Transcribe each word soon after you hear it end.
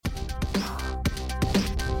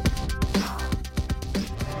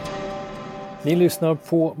Ni lyssnar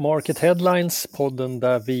på Market Headlines, podden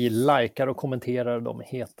där vi likar och kommenterar de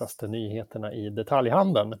hetaste nyheterna i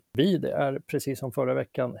detaljhandeln. Vi, det är precis som förra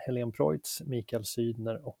veckan Helene Preutz, Mikael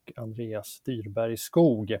Sydner och Andreas Dyrberg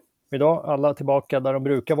Skog. Idag alla tillbaka där de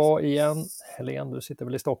brukar vara igen. Helene, du sitter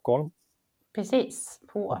väl i Stockholm? Precis,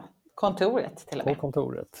 på kontoret till och med. På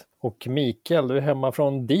kontoret. Och Mikael, du är hemma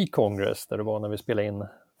från D-Congress där du var när vi spelade in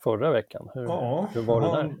förra veckan. Hur var det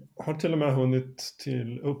där? Har till och med hunnit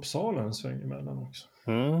till Uppsala en sväng emellan också.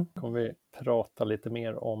 Kommer vi prata lite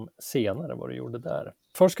mer om senare vad du gjorde där.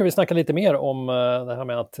 Först ska vi snacka lite mer om det här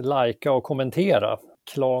med att lajka och kommentera.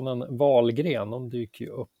 Klanen Wahlgren, de dyker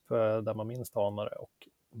ju upp där man minst anar det, och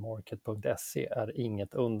Market.se är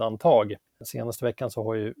inget undantag. Den senaste veckan så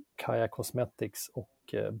har ju Kaja Cosmetics och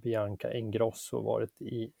Bianca Ingrosso varit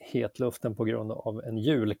i hetluften på grund av en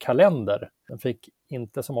julkalender. Den fick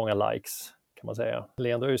inte så många likes kan man säga.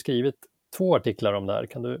 Helene, du har ju skrivit 2 artiklar om det här.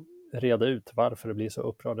 Kan du reda ut varför det blir så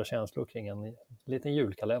upprörda känslor kring en liten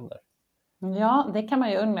julkalender? Ja, det kan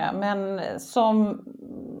man ju undra. Men som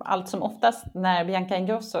allt som oftast när Bianca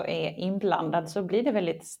Ingrosso är inblandad så blir det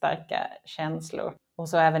väldigt starka känslor. Och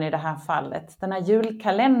så även i det här fallet. Den här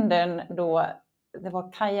julkalendern då, det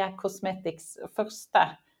var Kaja Cosmetics första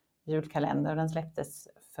julkalender. Den släpptes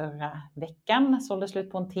förra veckan, sålde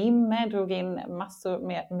slut på en timme, drog in massor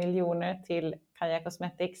med miljoner till Kaja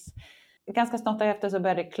Cosmetics. Ganska snart därefter så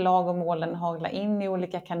började klagomålen hagla in i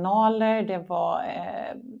olika kanaler. Det var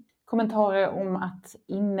kommentarer om att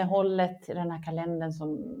innehållet i den här kalendern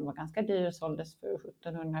som var ganska dyr såldes för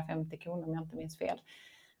 1750 kronor om jag inte minns fel.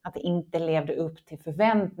 Att det inte levde upp till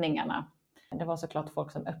förväntningarna. Det var såklart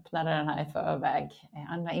folk som öppnade den här i förväg.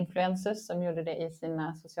 Andra influencers som gjorde det i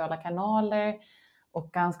sina sociala kanaler.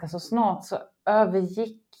 Och ganska så snart så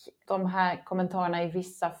övergick de här kommentarerna i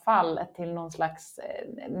vissa fall till någon slags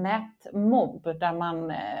nätmobb. Där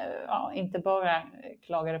man inte bara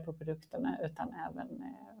klagade på produkterna utan även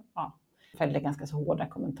fällde ganska så hårda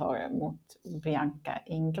kommentarer mot Bianca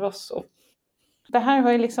Ingrosso. Det här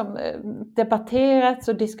har ju liksom debatterats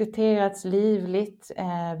och diskuterats livligt.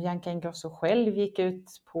 Bianca Ingrosso själv gick ut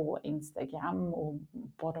på Instagram och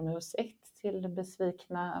bad om ursäkt till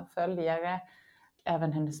besvikna följare.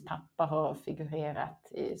 Även hennes pappa har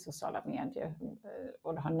figurerat i sociala medier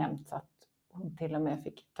och det har nämnts att hon till och med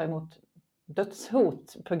fick ta emot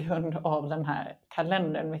dödshot på grund av den här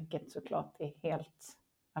kalendern, vilket såklart är helt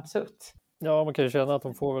absurt. Ja, man kan ju känna att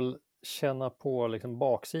de får väl känna på liksom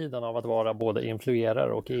baksidan av att vara både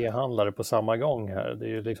influerare och e-handlare på samma gång här. Det är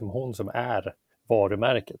ju liksom hon som är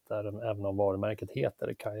varumärket, även om varumärket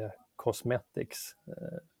heter Kaja Cosmetics.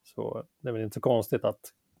 Så det är väl inte så konstigt att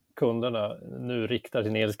kunderna nu riktar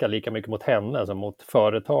sin ilska lika mycket mot henne som mot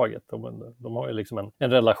företaget. De har ju liksom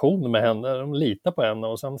en relation med henne, de litar på henne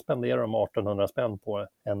och sen spenderar de 1800 spänn på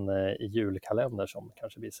en julkalender som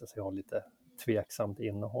kanske visar sig ha lite tveksamt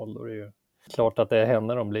innehåll. Och det är ju klart att det är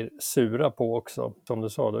henne de blir sura på också. Som du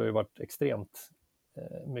sa, det har ju varit extremt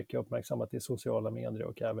mycket uppmärksammat i sociala medier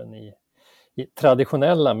och även i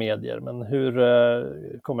traditionella medier. Men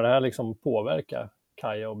hur kommer det här liksom påverka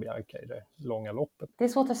Kaja och Bianca i det långa loppet? Det är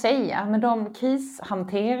svårt att säga, men de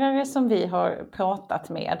krishanterare som vi har pratat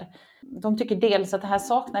med, de tycker dels att det här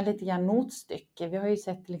saknar lite grann motstycke. Vi har ju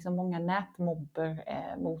sett liksom många nätmobber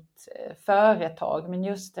mot företag, men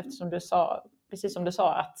just eftersom du sa, precis som du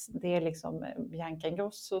sa, att det är liksom Bianca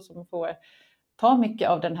Ingrosso som får ta mycket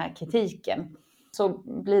av den här kritiken, så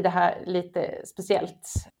blir det här lite speciellt.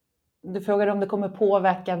 Du frågade om det kommer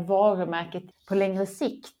påverka varumärket på längre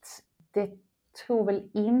sikt. Det tror väl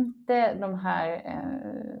inte de här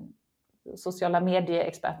sociala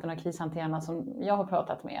medieexperterna och krishanterarna som jag har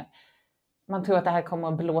pratat med. Man tror att det här kommer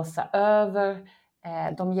att blåsa över.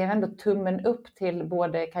 De ger ändå tummen upp till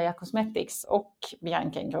både Kaja Cosmetics och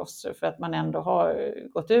Bianca Ingrosso för att man ändå har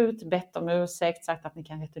gått ut, bett om ursäkt, sagt att ni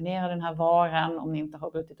kan returnera den här varan om ni inte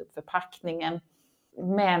har brutit upp förpackningen.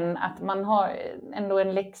 Men att man har ändå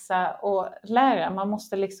en läxa att lära. Man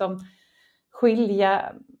måste liksom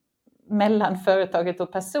skilja mellan företaget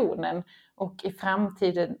och personen och i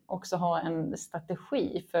framtiden också ha en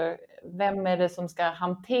strategi för vem är det som ska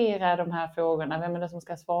hantera de här frågorna, vem är det som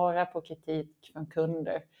ska svara på kritik från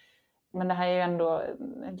kunder. Men det här är ju ändå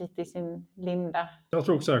lite i sin linda. Jag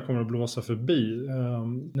tror också att det kommer att blåsa förbi.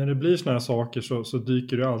 När det blir såna här saker så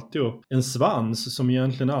dyker det alltid upp en svans som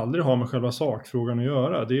egentligen aldrig har med själva sakfrågan att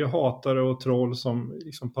göra. Det är hatare och troll som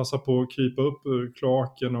liksom passar på att krypa upp ur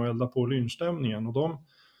klaken och elda på lynchstämningen. Och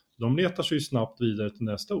de letar sig snabbt vidare till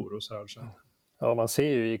nästa oroshärd. Ja, man ser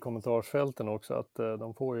ju i kommentarsfälten också att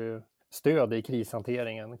de får ju stöd i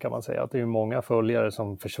krishanteringen kan man säga. Att det är många följare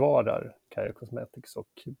som försvarar Kaja Cosmetics och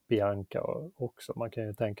Bianca också. Man kan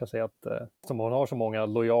ju tänka sig att som hon har så många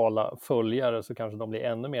lojala följare så kanske de blir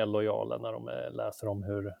ännu mer lojala när de läser om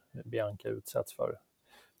hur Bianca utsätts för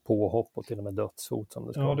påhopp och till och med dödshot som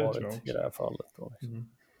det ska ha varit i det här fallet.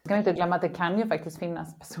 Ska vi inte glömma att det kan ju faktiskt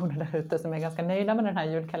finnas personer där ute som är ganska nöjda med den här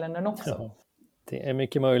julkalendern också. Ja, det är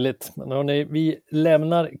mycket möjligt. Men hörni, vi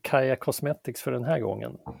lämnar Kaja Cosmetics för den här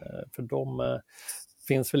gången. För de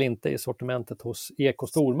finns väl inte i sortimentet hos Eko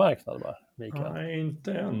stormarknad, va, Mikael? Nej,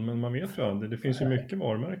 inte än, men man vet ju aldrig. Det finns ju mycket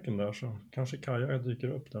varumärken där, så kanske Kaja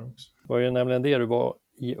dyker upp där också. Det var ju nämligen det du var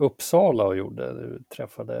i Uppsala och gjorde. Du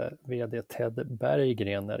träffade vd Ted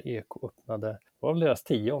Berggren när Eko öppnade. Det var väl deras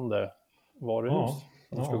 10:e varuhus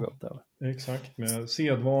som slog upp där? Exakt, med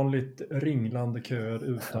sedvanligt ringlande köer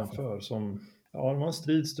utanför som, det var en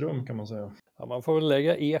stridström kan man säga. Ja, man får väl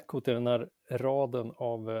lägga Eko till den här raden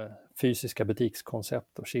av fysiska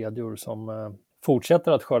butikskoncept och kedjor som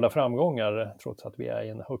fortsätter att skörda framgångar trots att vi är i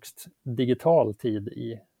en högst digital tid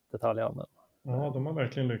i detaljhandeln. Ja, de har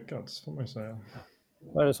verkligen lyckats, får man ju säga.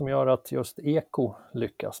 Vad är det som gör att just Eko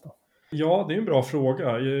lyckas då? Ja, det är en bra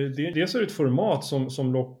fråga. Dels är det ett format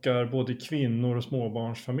som lockar både kvinnor och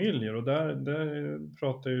småbarnsfamiljer. Och där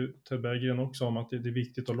pratar ju Ted Berggren också om att det är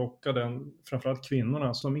viktigt att locka framförallt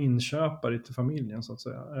kvinnorna som inköpare till familjen så att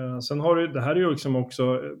säga. Sen har det här är ju liksom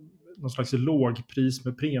också någon slags lågpris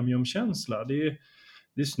med premiumkänsla. Det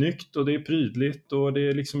är snyggt och det är prydligt och det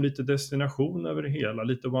är liksom lite destination över det hela.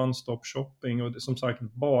 Lite one-stop shopping och som sagt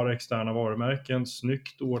bara externa varumärken,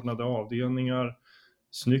 snyggt ordnade avdelningar.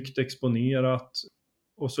 Snyggt exponerat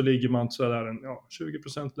och så ligger man så där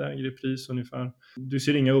 20% lägre i pris ungefär. Du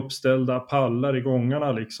ser inga uppställda pallar i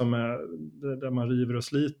gångarna liksom där man river och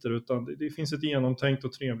sliter, utan det finns ett genomtänkt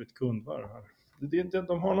och trevligt kundvarv här.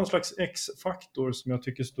 De har någon slags X-faktor som jag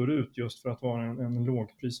tycker står ut just för att vara en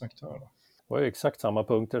lågprisaktör. Det var ju exakt samma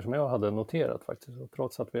punkter som jag hade noterat faktiskt. Och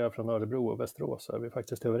trots att vi är från Örebro och Västerås så är vi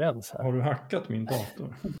faktiskt överens här. Har du hackat min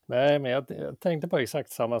dator? Nej, men jag tänkte på exakt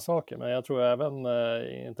samma saker. Men jag tror även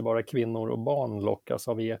inte bara kvinnor och barn lockas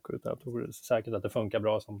av Eko, utan jag tror säkert att det funkar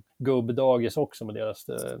bra som gubbdagis också med deras,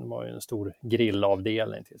 de har ju en stor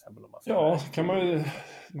grillavdelning till exempel. Ja,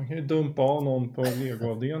 man kan ju dumpa av någon på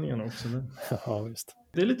legoavdelningen också. Ja, visst.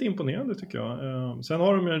 Det är lite imponerande tycker jag. Sen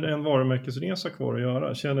har de en varumärkesresa kvar att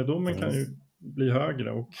göra. Kännedomen kan ju bli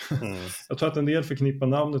högre och jag tror att en del förknippar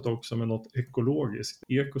namnet också med något ekologiskt.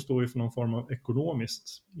 Eko står ju för någon form av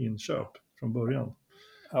ekonomiskt inköp från början.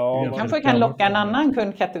 Ja, man kanske kan locka en annan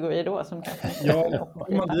kundkategori då. Som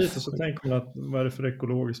om man dit så tänker man att vad är det för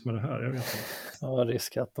ekologiskt med det här? Jag vet inte. Ja,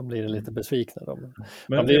 risk att de blir lite besvikna då.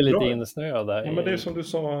 Man blir lite insnöad där. Ja, men det är som du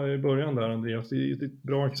sa i början där, Andreas, det är ett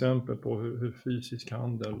bra exempel på hur fysisk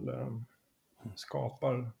handel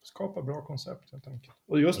skapar bra koncept helt enkelt.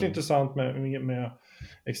 Och just intressant med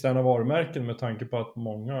externa varumärken med tanke på att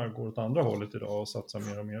många går åt andra hållet idag och satsar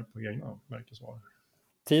mer och mer på egna märkesvaror.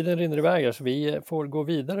 Tiden rinner iväg så vi får gå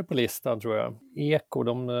vidare på listan tror jag. Eko,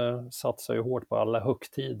 de satsar ju hårt på alla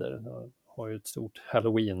högtider. De har ju ett stort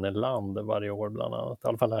Halloween-land varje år bland annat, i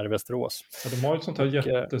alla fall här i Västerås. Ja, de har ju ett sånt här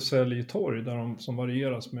jättesäljtorg som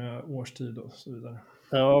varieras med årstid och så vidare.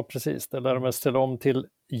 Ja, precis. Det lär de ställa om till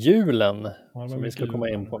julen som vi ska komma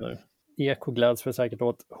in på nu. Eko gläds för säkert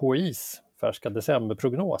åt HIs färska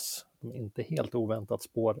decemberprognos. De inte helt oväntat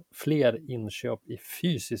spår fler inköp i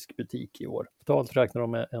fysisk butik i år. Totalt räknar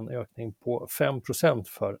de med en ökning på 5%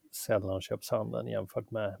 för sällanköpshandeln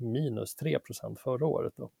jämfört med minus 3% förra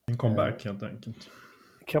året. Då. En comeback helt enkelt.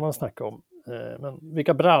 Kan man snacka om. Men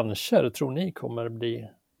vilka branscher tror ni kommer bli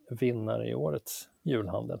vinnare i årets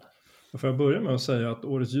julhandel? Får jag börja med att säga att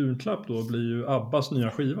årets julklapp då blir ju Abbas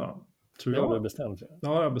nya skiva. Tror jag. Har du bestämt det?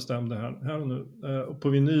 Ja, jag bestämde här och nu. Och på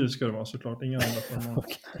vinyl ska det vara såklart, inga andra former.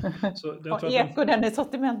 Och Eko den i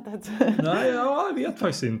sortimentet? Nej, jag vet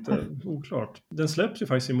faktiskt inte. Oklart. Den släpps ju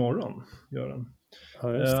faktiskt imorgon, gör den.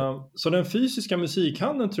 Ja, så den fysiska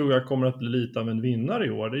musikhandeln tror jag kommer att bli lite av en vinnare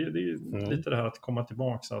i år. Det är lite det här att komma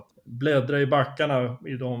tillbaka, att bläddra i backarna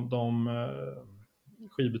i de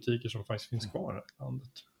skivbutiker som faktiskt finns kvar här i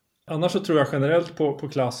landet. Annars så tror jag generellt på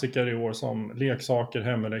klassiker i år som leksaker,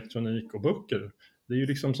 hemelektronik och böcker. Det är ju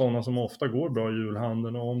liksom sådana som ofta går bra i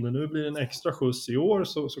julhandeln, och om det nu blir en extra skjuts i år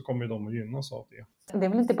så kommer de att gynnas av det. Det är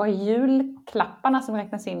väl inte bara julklapparna som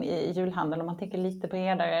räknas in i julhandeln om man tänker lite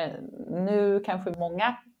bredare. Nu kanske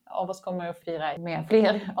många av oss kommer att fira med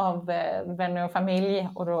fler av vänner och familj,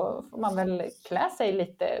 och då får man väl klä sig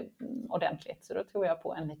lite ordentligt. Så då tror jag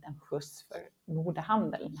på en liten skjuts för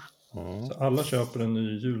modehandeln. Så alla köper en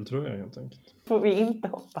ny jultröja helt enkelt. Får vi inte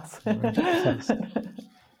hoppas.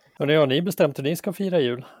 Och det har ni bestämt hur ni ska fira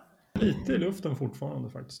jul? Lite i luften fortfarande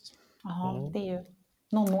faktiskt. Ja, det är ju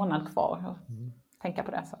någon månad kvar och tänka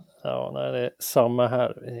på det. Så. Ja, nej, det är samma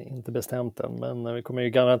här, inte bestämt än, men vi kommer ju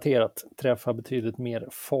garanterat träffa betydligt mer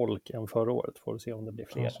folk än förra året. Får se om det blir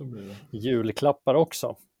fler julklappar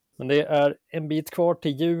också. Men det är en bit kvar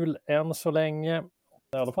till jul än så länge.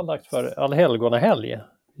 Det är i alla fall dags för allhelgonahelg.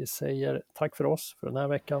 Vi säger tack för oss för den här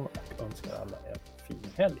veckan och önskar alla en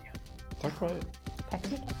fin helg. Tack för det. Tack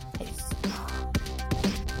så mycket. Hej.